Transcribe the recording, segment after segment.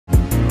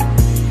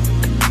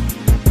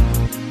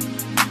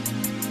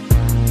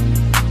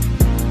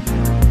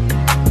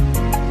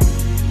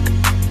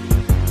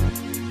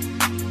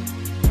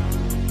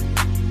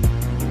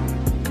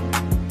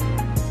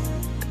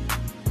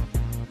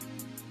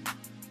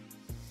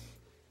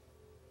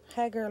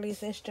Hi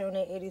girlies, it's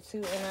Jonee82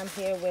 and I'm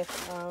here with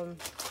some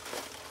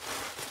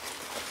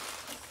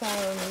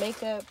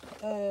makeup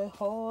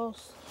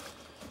hauls.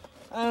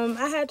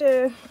 I had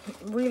to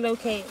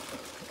relocate.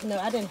 No,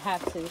 I didn't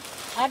have to.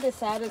 I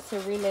decided to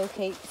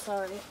relocate,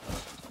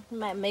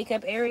 my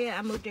makeup area.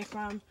 I moved it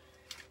from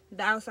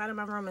the outside of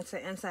my room into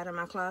the inside of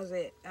my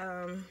closet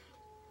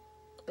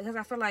because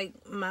I feel like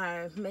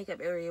my makeup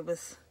area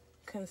was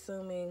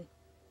consuming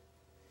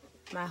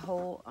my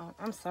whole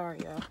I'm sorry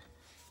y'all,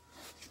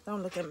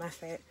 don't look at my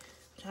fat.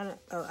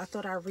 I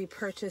thought I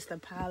repurchased the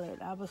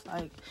palette. I was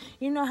like,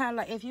 you know how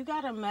like if you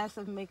got a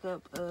massive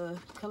makeup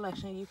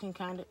collection, you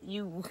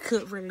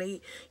could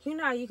relate. You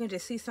know how you can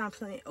just see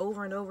something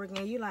over and over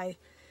again. You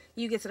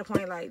get to the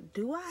point like,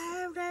 do I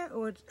have that,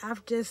 or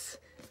I've just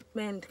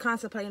been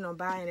contemplating on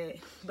buying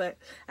it. But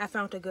I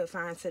found a good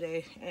find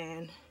today,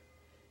 and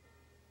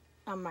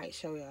I might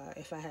show y'all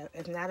if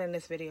not in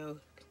this video,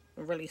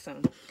 really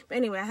soon. But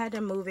anyway, I had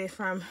to move it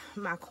from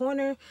my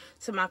corner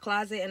to my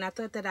closet, and I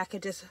thought that I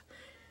could just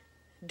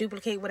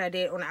duplicate what I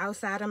did on the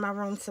outside of my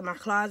room to my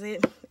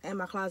closet, and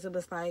my closet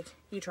was like,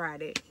 you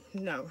tried it.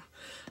 No.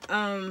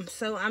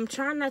 So I'm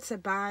trying not to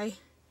buy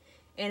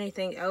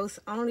anything else,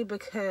 only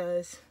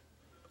because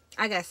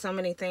I got so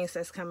many things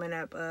that's coming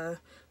up.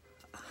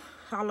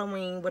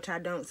 Halloween, which I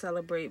don't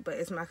celebrate, but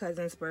it's my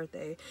cousin's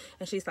birthday,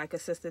 and she's like a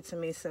sister to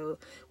me, so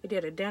we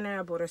did a dinner.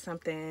 I bought her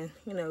something,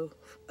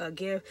 a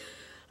gift.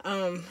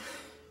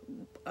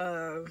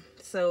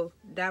 So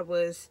that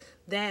was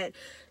that.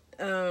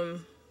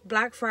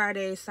 Black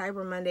Friday,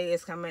 Cyber Monday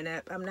is coming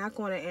up. I'm not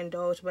going to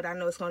indulge, but I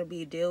know it's going to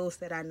be deals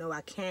that I know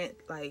I can't,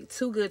 like,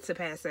 too good to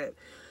pass up.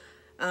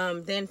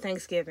 Then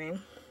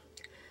Thanksgiving.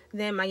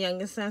 Then my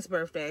youngest son's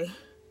birthday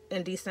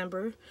in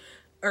December,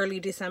 early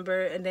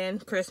December, and then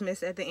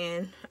Christmas at the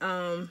end.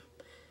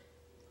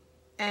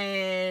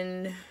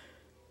 And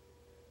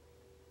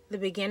the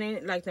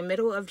beginning, like the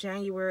middle of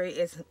January,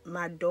 is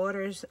my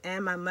daughter's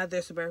and my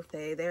mother's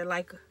birthday. They're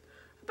like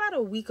about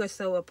a week or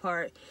so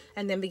apart,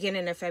 and then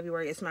beginning of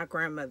February is my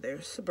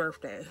grandmother's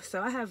birthday.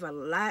 So I have a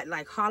lot,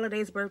 like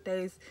holidays,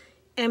 birthdays,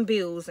 and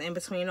bills in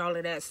between all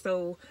of that.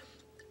 So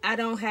I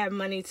don't have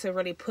money to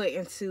really put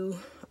into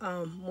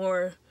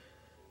more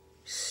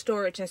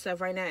storage and stuff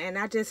right now, and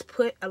I just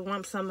put a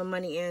lump sum of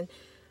money in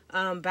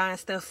buying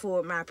stuff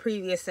for my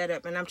previous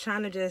setup, and I'm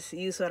trying to just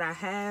use what I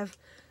have.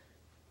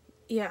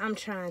 Yeah, I'm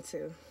trying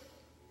to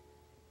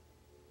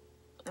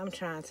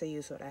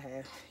use what I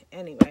have.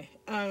 Anyway,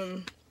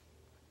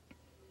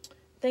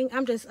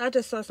 I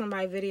just saw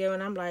somebody's video,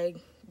 and I'm like,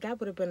 that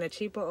would have been a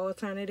cheaper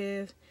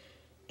alternative,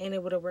 and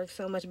it would have worked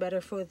so much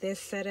better for this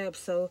setup.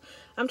 So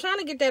I'm trying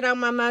to get that out of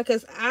my mind,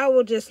 because I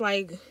will just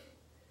like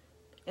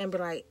and be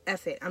like,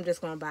 F it, I'm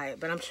just gonna buy it.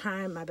 But I'm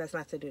trying my best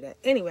not to do that.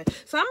 Anyway,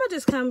 so I'm gonna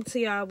just come to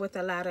y'all with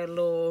a lot of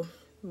little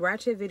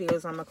ratchet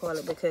videos, I'm gonna call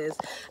it, because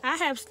I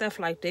have stuff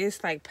like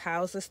this, like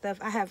piles of stuff.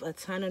 I have a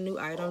ton of new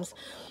items,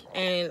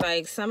 and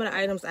like some of the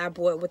items I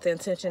bought with the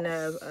intention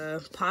of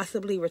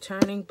possibly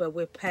returning, but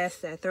we're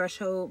past that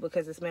threshold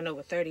because it's been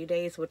over 30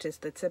 days, which is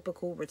the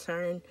typical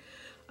return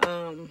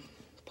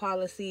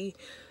policy.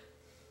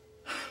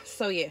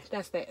 So yeah,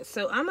 that's that.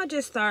 So I'm gonna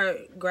just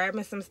start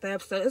grabbing some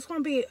stuff. So it's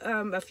gonna be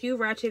a few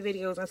ratchet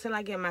videos until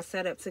I get my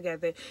setup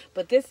together,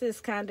 but this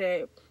is kind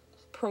of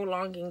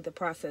prolonging the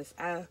process.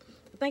 I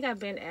think I've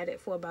been at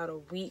it for about a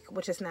week,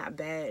 which is not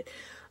bad.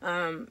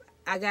 I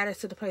got it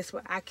to the place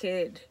where I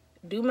could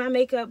do my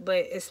makeup, but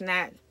it's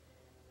not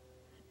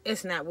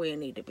where it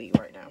need to be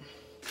right now.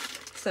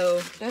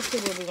 So let's see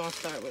what we're gonna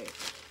start with.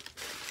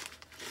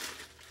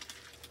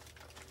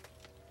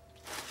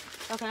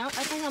 Okay, I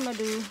think I'm gonna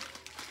do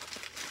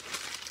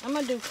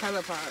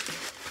Colourpop.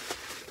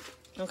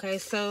 Okay,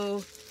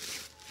 so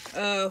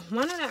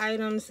one of the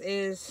items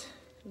is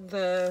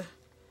the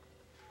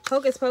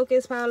Hocus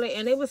Pocus palette,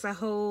 and it was a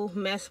whole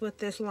mess with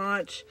this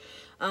launch.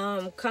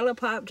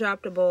 Colourpop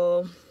dropped the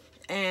ball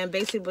and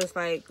basically was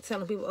like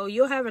telling people, oh,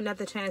 you'll have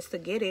another chance to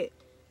get it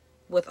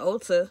with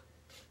Ulta.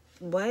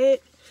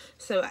 What?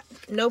 So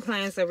no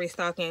plans of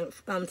restocking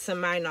to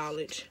my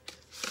knowledge,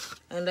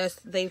 unless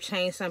they've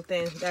changed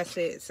something. That's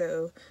it.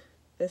 So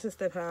this is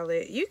the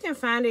palette. You can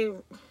find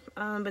it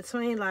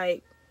between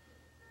like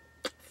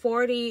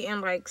 $40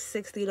 and like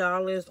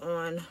 $60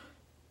 on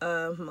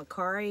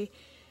Mercari.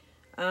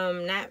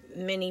 Not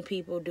many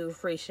people do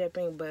free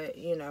shipping, but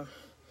and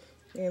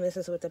this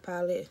is with the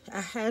palette.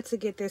 I had to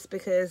get this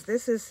because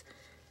this is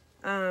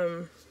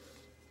my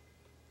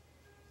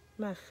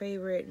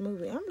favorite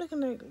movie. I'm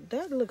looking at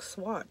that, looks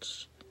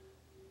swatched.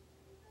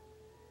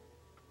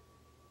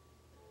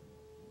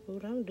 Oh,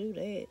 don't do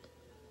that.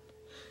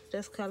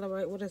 This color,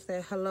 right? What is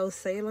that? Hello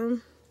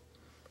Salem.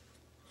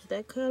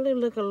 That color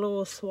look a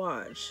little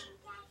swatch,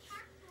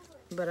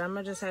 but I'm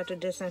gonna just have to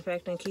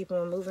disinfect and keep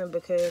on moving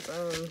because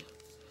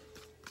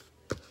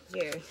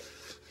yeah.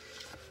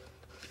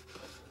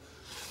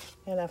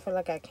 And I feel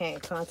like I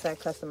can't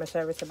contact customer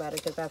service about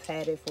it because I've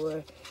had it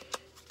for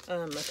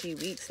a few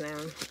weeks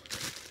now.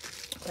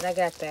 But I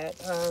got that.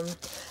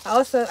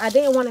 I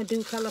didn't want to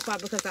do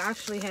Colourpop because I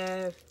actually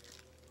have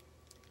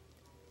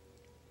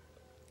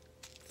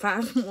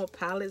 5 more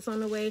palettes on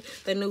the way.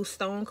 The new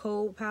Stone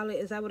Cold palette,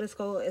 is that what it's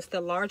called? It's the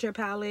larger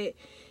palette.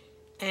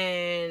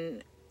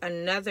 And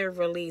another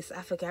release,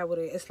 I forgot what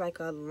it is. It's like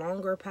a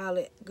longer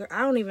palette. Girl, I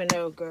don't even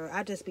know, girl.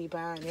 I just be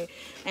buying it.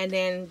 And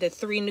then the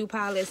 3 new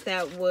palettes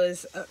that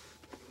was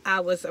I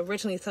was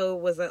originally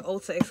told was an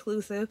Ulta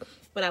exclusive,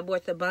 but I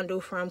bought the bundle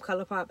from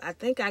Colourpop. I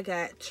think I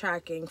got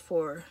tracking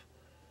for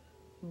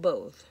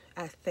both,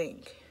 I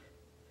think.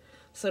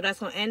 So that's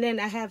one. And then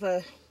I have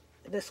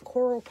this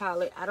coral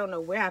palette. I don't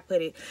know where I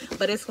put it,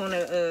 but it's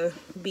gonna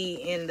be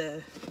in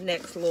the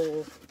next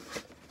little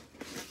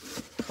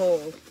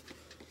hole.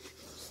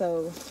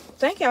 So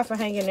thank y'all for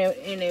hanging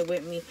in there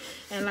with me.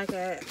 And like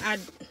I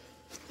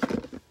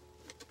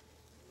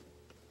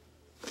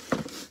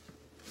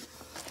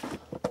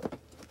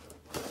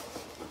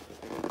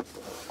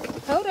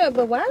hold up,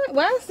 but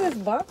why is this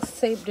box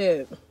taped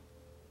up?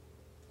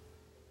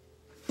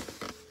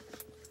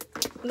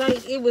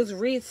 Like it was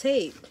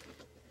retaped,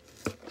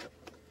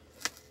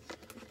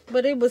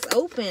 but it was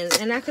open,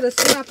 and I could have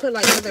seen I put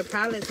like other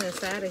palettes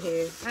inside of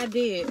here. I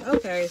did.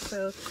 Okay,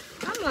 so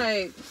I'm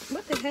like,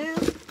 what the hell?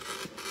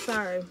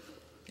 Sorry.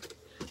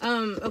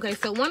 Okay,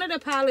 so one of the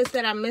palettes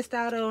that I missed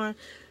out on,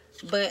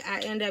 but I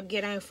end up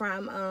getting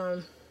from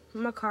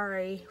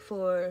Macari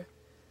for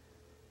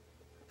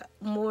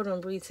more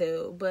than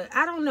retail. But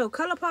I don't know.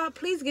 Colourpop,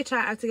 please get y'all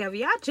act together.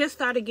 Y'all just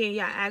started getting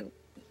y'all act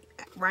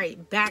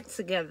right back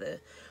together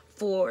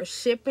for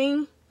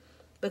shipping.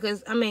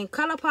 Because, I mean,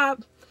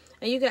 Colourpop,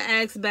 and you can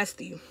ask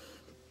Bestie.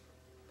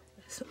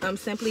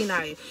 Simply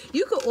Naya.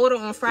 You could order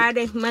on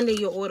Friday. Monday,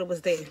 your order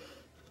was there.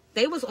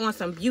 They was on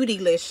some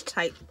Beautylish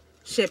type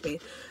shipping.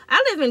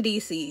 I live in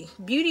DC.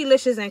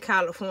 Beautylish is in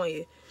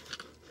California.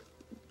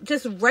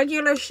 Just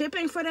regular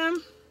shipping for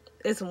them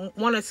is 1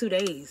 or 2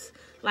 days.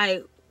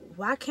 Like,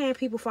 why can't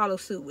people follow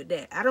suit with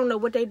that? I don't know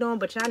what they're doing,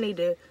 but y'all need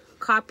to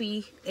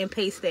copy and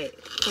paste that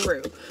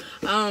for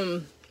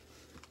real.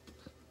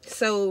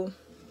 So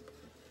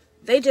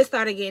they just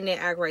started getting their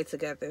act right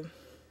together.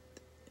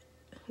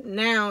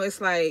 Now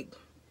it's like,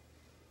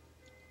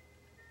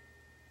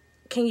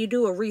 can you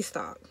do a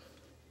restock?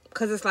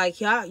 Because it's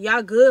like,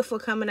 y'all good for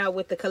coming out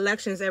with the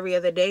collections every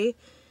other day,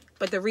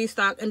 but the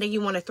restock, and then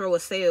you want to throw a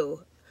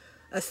sale,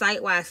 a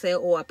site-wide sale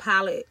or a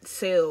pallet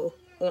sale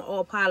on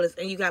all palettes,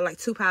 and you got like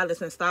 2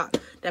 palettes in stock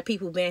that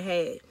people been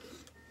had.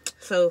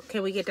 So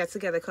can we get that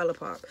together,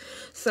 Colourpop?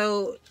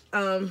 So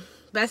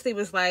Bestie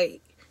was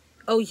like,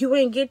 oh, you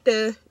ain't get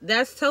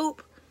that's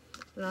taupe?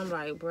 And I'm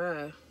like,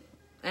 bruh.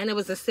 And it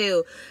was a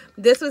sale.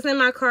 This was in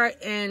my cart,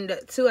 and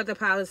 2 other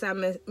palettes I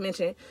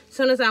mentioned. As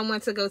soon as I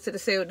went to go to the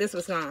sale, this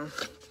was gone.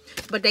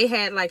 But they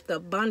had like the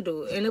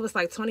bundle, and it was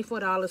like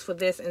 $24 for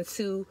this and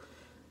 2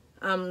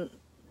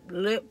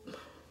 lip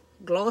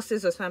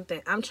glosses or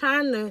something. I'm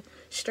trying to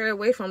stray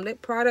away from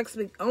lip products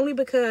only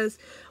because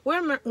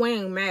we're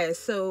wearing masks.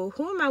 So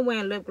who am I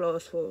wearing lip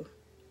gloss for?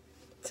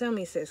 Tell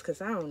me, sis,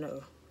 because I don't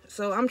know.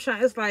 So I'm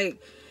trying. It's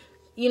like,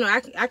 you know,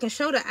 I can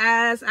show the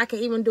eyes. I can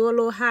even do a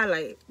little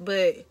highlight,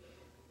 but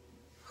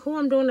who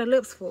I'm doing the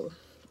lips for?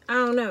 I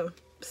don't know.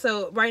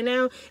 So right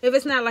now, if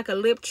it's not like a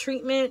lip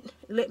treatment,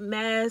 lip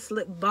mask,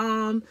 lip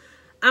balm,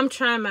 I'm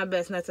trying my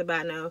best not to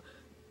buy now.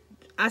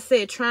 I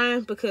said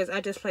trying because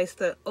I just placed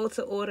the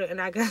Ulta order,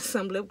 and I got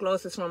some lip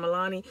glosses from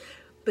Milani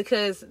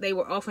because they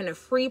were offering a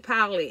free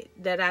palette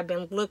that I've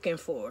been looking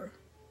for.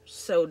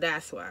 So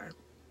that's why.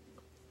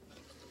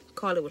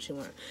 Call it what you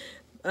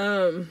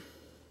want.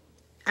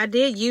 I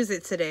did use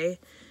it today,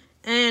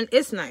 and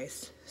it's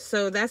nice.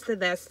 So that's the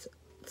best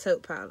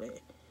taupe palette.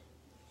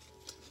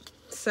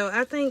 So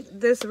I think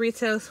this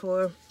retails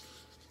for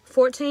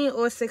 $14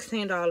 or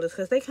 $16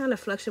 because they kind of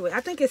fluctuate. I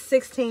think it's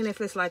 $16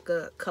 if it's like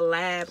a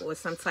collab or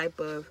some type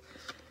of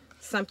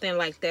something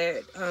like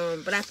that.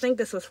 But I think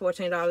this was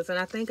 $14, and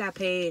I think I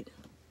paid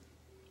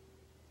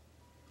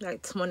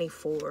like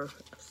 $24.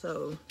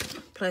 So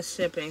plus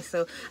shipping.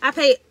 So I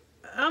paid,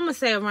 I'm gonna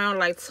say around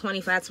like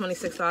 $25,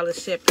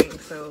 $26 shipping.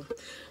 So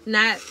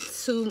not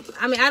too.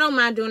 I mean, I don't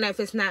mind doing that if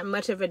it's not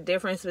much of a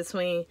difference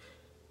between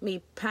me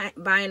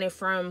buying it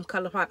from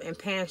Colourpop and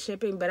paying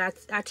shipping, but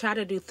I try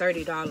to do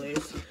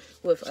 $30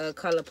 with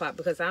Colourpop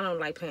because I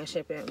don't like paying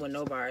shipping with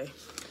nobody.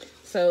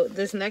 So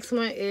this next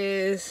one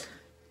is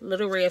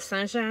Little Ray of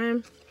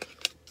Sunshine,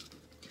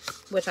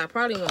 which I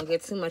probably won't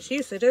get too much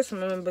use of this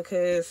one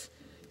because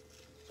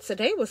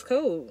today was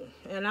cold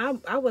and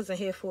I wasn't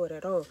here for it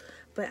at all.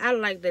 But I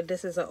like that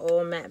this is an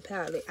all matte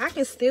palette. I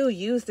can still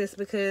use this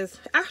because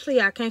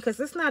actually I can, because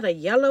it's not a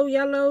yellow.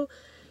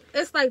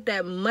 It's like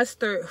that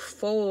mustard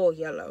fall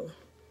yellow.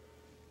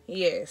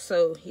 Yeah,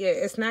 so yeah,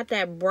 it's not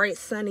that bright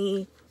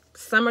sunny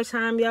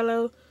summertime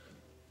yellow.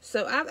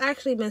 So I've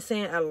actually been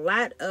seeing a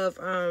lot of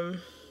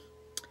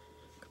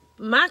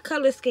my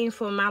color scheme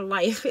for my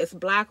life is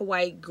black,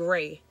 white,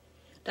 gray.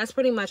 That's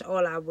pretty much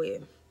all I wear.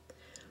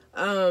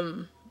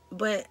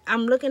 But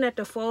I'm looking at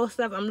the fall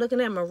stuff. I'm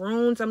looking at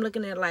maroons. I'm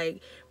looking at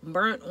like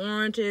burnt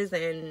oranges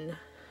and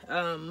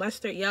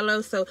mustard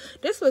yellow. So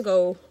this would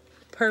go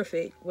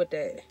perfect with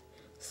that.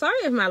 Sorry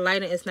if my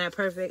lighting is not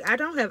perfect. I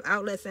don't have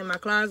outlets in my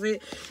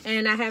closet,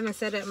 and I haven't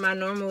set up my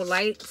normal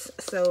lights,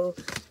 so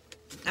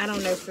I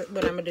don't know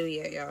what I'm gonna do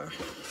yet, y'all.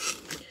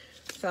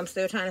 So I'm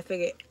still trying to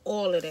figure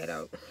all of that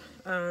out.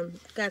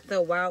 Got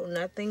the Wild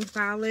Nothing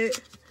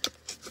palette.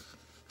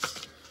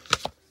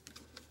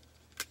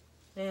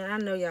 And I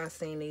know y'all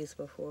seen these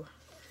before.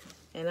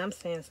 And I'm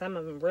seeing some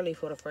of them really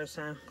for the first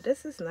time.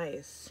 This is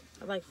nice.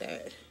 I like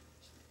that.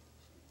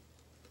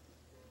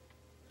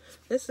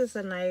 This is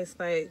a nice,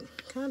 like,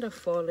 kind of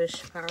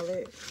fallish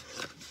palette.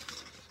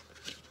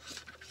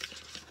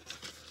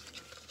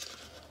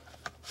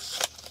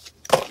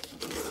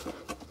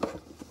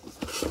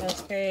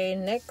 Okay,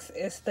 next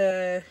is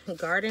the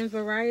Garden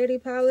Variety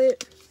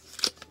palette.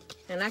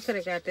 And I could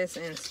have got this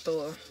in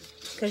store.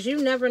 Because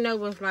you never know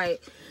with,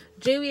 like,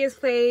 Juvia's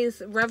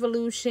Place,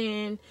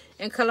 Revolution,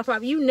 and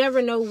Colourpop. You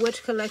never know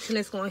which collection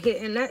is going to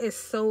hit. And that is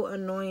so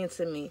annoying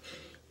to me.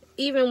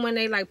 Even when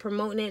they like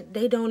promoting it,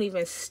 they don't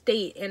even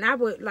state. And I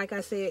would, like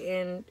I said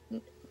in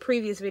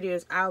previous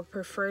videos, I would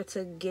prefer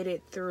to get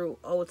it through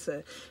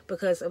Ulta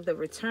because of the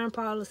return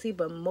policy,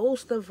 but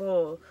most of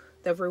all,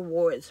 the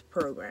rewards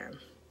program.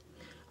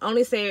 I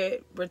only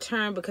say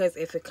return because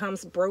if it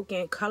comes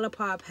broken,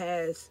 Colourpop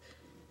has,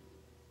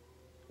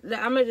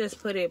 I'm going to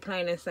just put it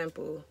plain and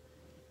simple.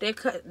 Their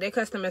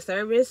customer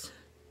service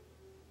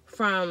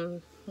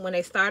from when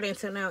they started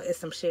until now is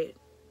some shit.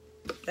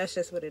 That's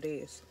just what it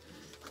is.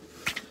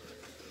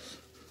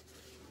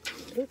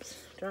 Oops,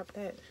 drop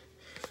that.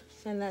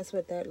 And that's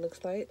what that looks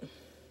like.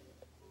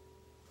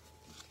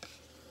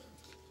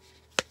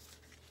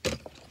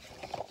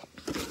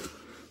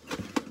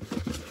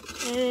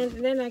 And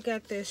then I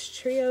got this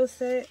trio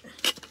set.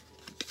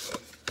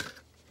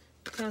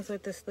 Comes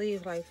with the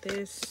sleeve like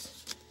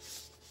this.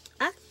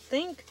 I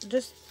think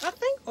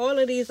all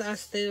of these are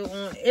still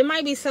on. It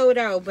might be sold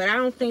out, but I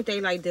don't think they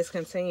like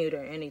discontinued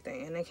or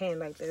anything. And they came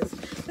like this.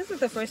 This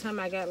is the first time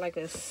I got like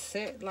a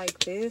set like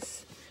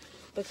this.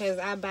 Because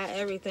I buy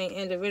everything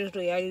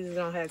individually. I usually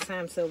don't have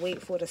time to wait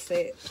for the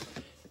set.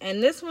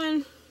 And this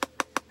one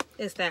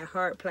is that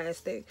hard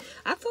plastic.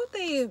 I thought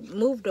they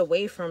moved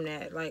away from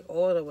that, like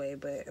all the way,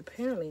 but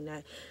apparently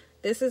not.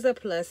 This is a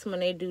plus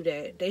when they do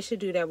that. They should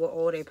do that with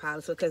all their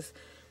palettes. Because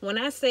when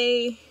I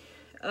say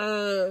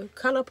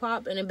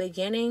Colourpop in the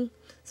beginning,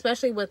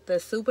 especially with the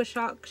Super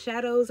Shock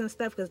shadows and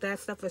stuff, because that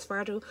stuff is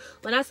fragile.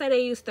 When I say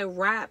they used to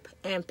wrap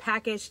and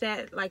package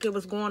that like it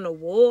was going to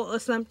wool or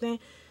something.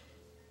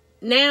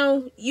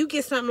 Now, you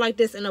get something like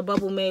this in a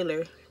bubble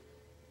mailer.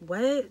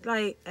 What?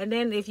 Like, and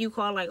then if you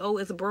call like, oh,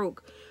 it's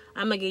broke,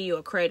 I'm going to give you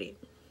a credit.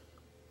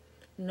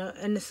 No,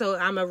 and so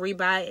I'm going to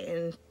rebuy it,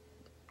 and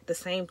the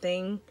same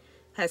thing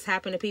has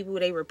happened to people.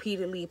 They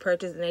repeatedly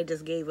purchased and they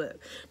just gave up.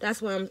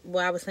 That's why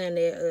I was saying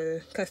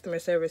their customer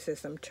service is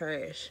some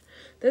trash.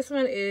 This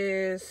one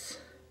is,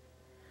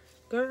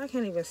 girl, I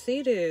can't even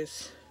see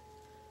this.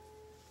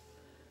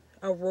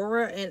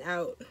 Aurora and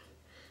Out.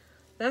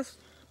 That's...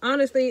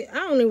 Honestly, I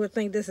don't even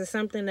think this is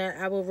something that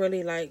I will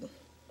really, like,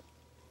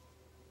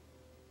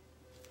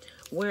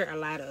 wear a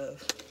lot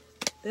of.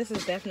 This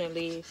is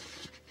definitely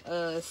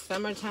a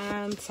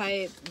summertime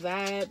type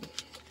vibe.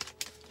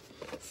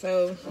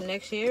 So,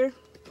 next year.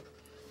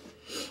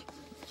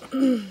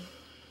 Oh,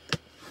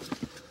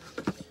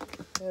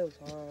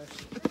 gosh.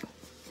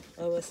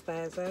 Oh, it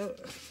styles out.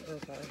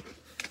 Okay.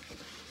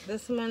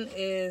 This one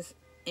is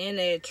In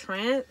a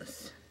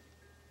Trance.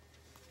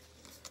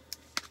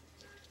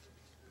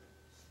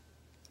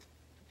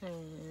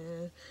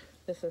 And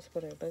this is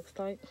what it looks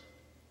like.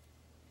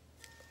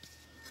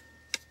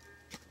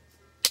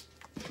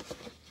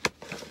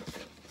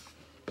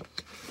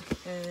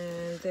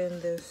 And then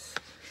this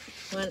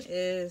one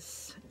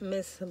is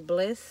Miss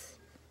Bliss.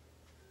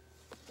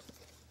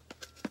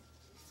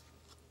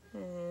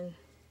 And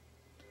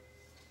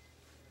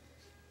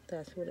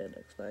that's what it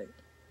looks like.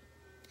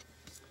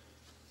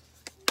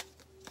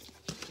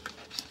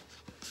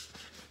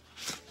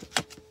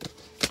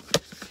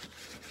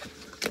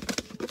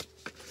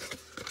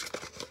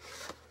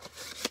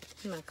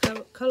 My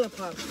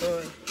Colourpop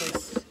store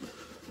is,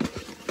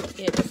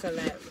 yeah, it's a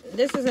lot.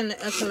 This is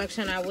a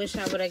collection I wish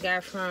I would have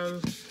got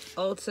from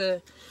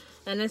Ulta.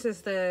 And this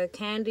is the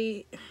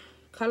Candy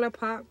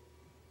Colourpop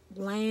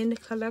Land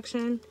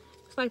collection.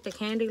 It's like the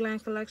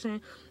Candyland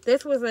collection.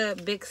 This was a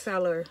big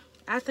seller.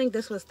 I think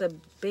this was the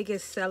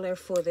biggest seller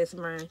for this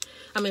brand.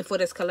 I mean, for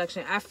this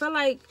collection. I feel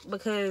like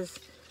because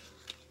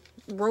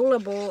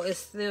Rollerball is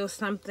still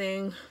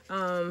something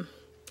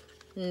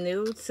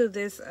new to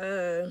this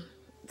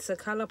to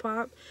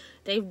Colourpop.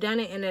 They've done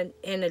it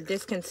in a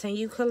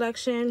discontinued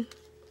collection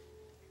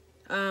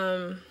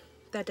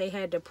that they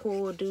had to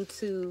pull due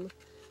to,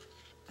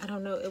 I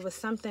don't know, it was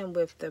something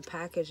with the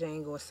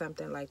packaging or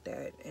something like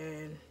that.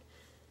 And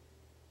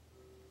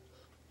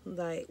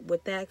like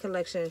with that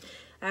collection,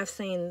 I've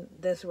seen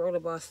this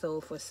rollerball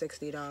sold for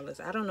 $60.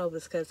 I don't know if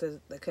it's because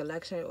of the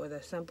collection or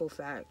the simple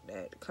fact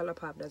that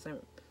Colourpop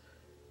doesn't,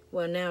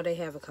 well, now they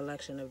have a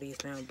collection of these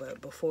now, but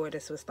before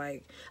this was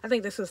like, I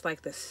think this was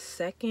like the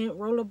second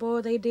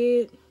rollerball they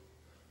did.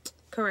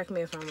 Correct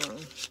me if I'm wrong.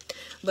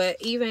 But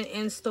even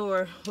in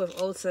store with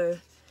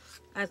Ulta,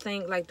 I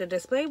think like the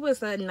display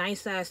was a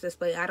nice size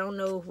display. I don't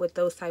know with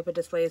those type of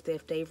displays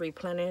if they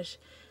replenish,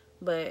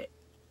 but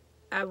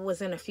I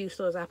was in a few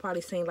stores. I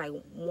probably seen like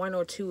 1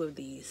 or 2 of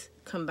these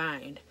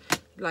combined.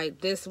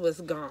 Like this was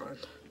gone.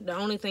 The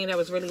only thing that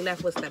was really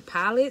left was the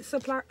palette,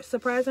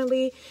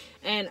 surprisingly,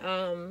 and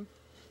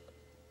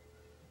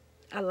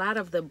a lot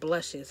of the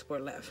blushes were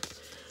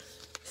left.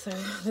 So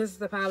this is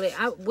the palette.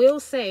 I will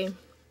say,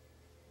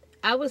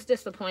 I was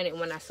disappointed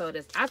when I saw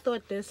this. I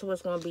thought this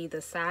was going to be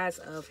the size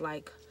of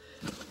like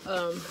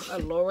a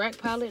Lorac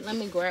palette. Let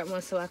me grab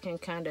one so I can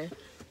kind of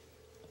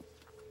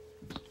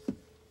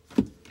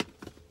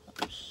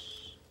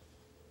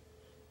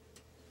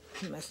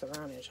mess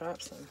around and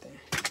drop something.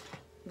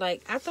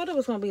 Like, I thought it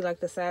was going to be like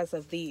the size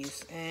of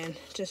these. And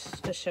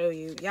just to show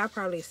you, y'all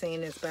probably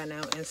seen this by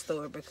now in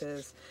store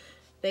because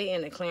they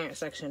in the clearance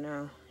section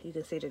now. You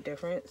can see the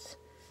difference.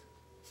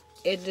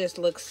 It just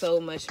looks so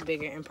much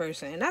bigger in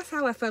person. And that's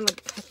how I felt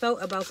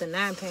about the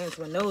 9 pans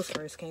when those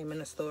first came in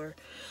the store.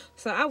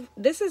 So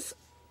this is,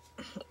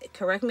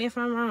 correct me if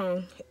I'm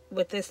wrong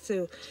with this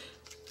too.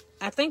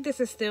 I think this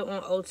is still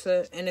on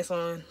Ulta and it's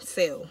on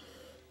sale.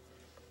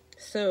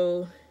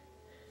 So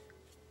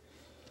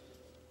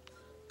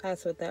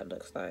that's what that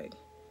looks like.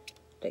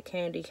 The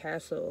Candy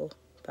Castle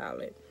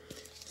palette.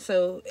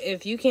 So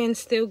if you can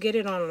still get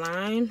it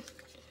online,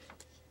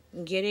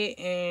 get it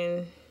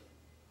and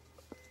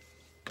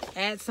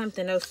add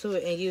something else to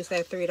it and use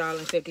that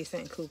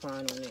 $3.50 coupon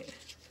on it.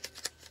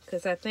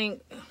 Because I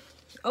think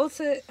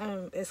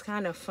Ulta is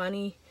kind of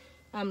funny.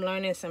 I'm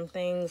learning some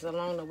things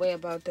along the way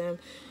about them.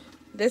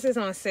 This is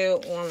on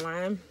sale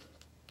online.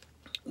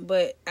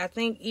 But I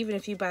think even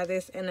if you buy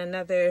this and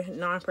another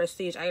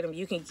non-prestige item,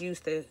 you can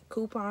use the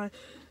coupon,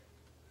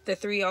 the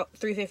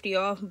 $3.50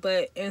 off.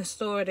 But in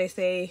store, they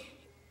say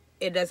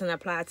it doesn't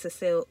apply to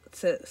sale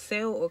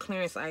or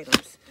clearance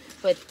items.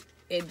 But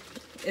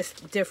it's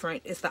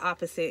different. It's the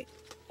opposite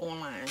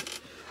online.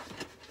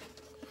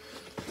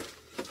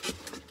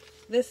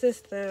 This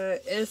is the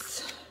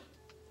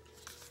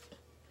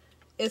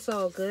It's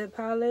All Good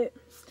palette,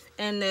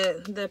 and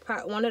the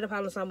one of the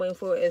palettes I'm waiting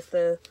for is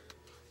a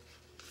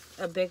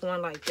big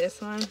one like this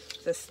one,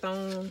 the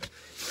Stone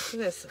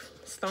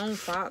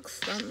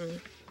Fox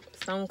something,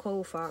 Stone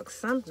Cold Fox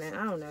something.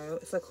 I don't know.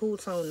 It's a cool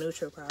tone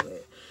neutral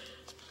palette.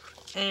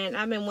 And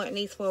I've been wanting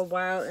these for a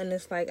while, and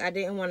it's like I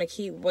didn't want to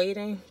keep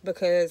waiting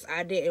because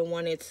I didn't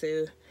want it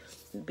to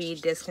be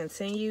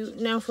discontinued.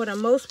 Now, for the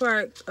most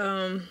part,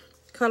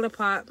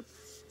 Colourpop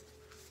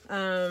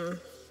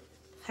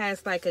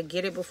has like a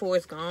get it before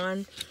it's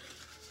gone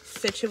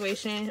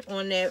situation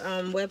on their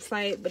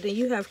website. But then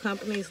you have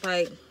companies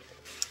like,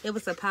 it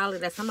was a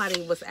palette that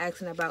somebody was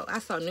asking about. I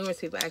saw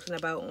numerous people asking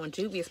about on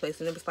Juvia's Place,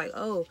 and it was like,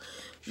 oh,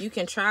 you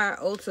can try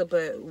Ulta,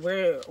 but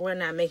we're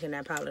not making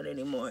that palette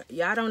anymore.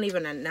 Y'all don't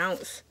even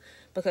announce,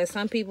 because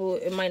some people,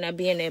 it might not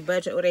be in their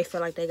budget or they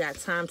feel like they got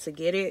time to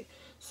get it.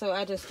 So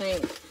I just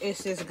think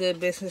it's just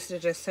good business to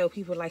just tell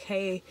people like,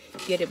 hey,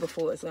 get it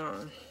before it's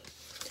gone.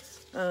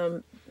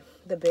 The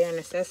Bare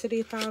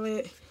Necessity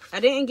palette. I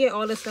didn't get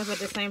all this stuff at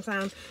the same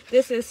time.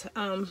 This is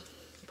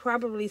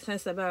probably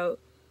since about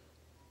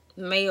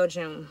May or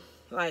June.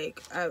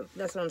 Like,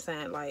 that's what I'm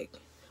saying. Like,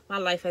 my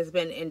life has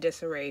been in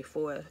disarray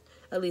for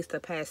at least the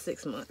past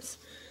 6 months.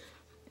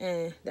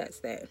 And that's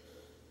that.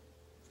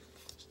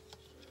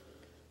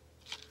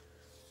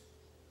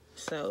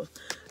 So,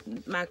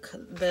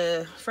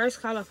 the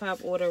first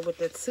Colourpop order with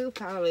the 2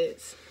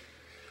 palettes,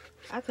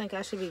 I think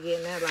I should be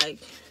getting that, like,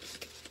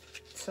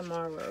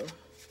 tomorrow.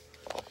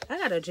 I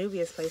got a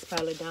Juvia's Place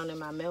palette down in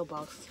my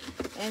mailbox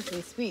as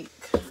we speak.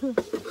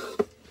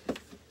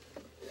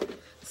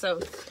 So,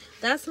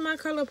 that's my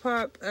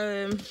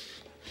Colourpop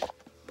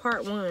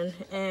part 1,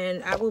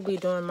 and I will be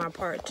doing my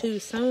part 2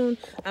 soon.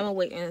 I'm gonna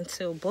wait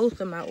until both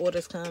of my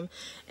orders come,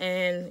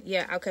 and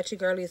yeah, I'll catch you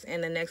girlies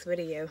in the next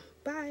video.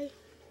 Bye.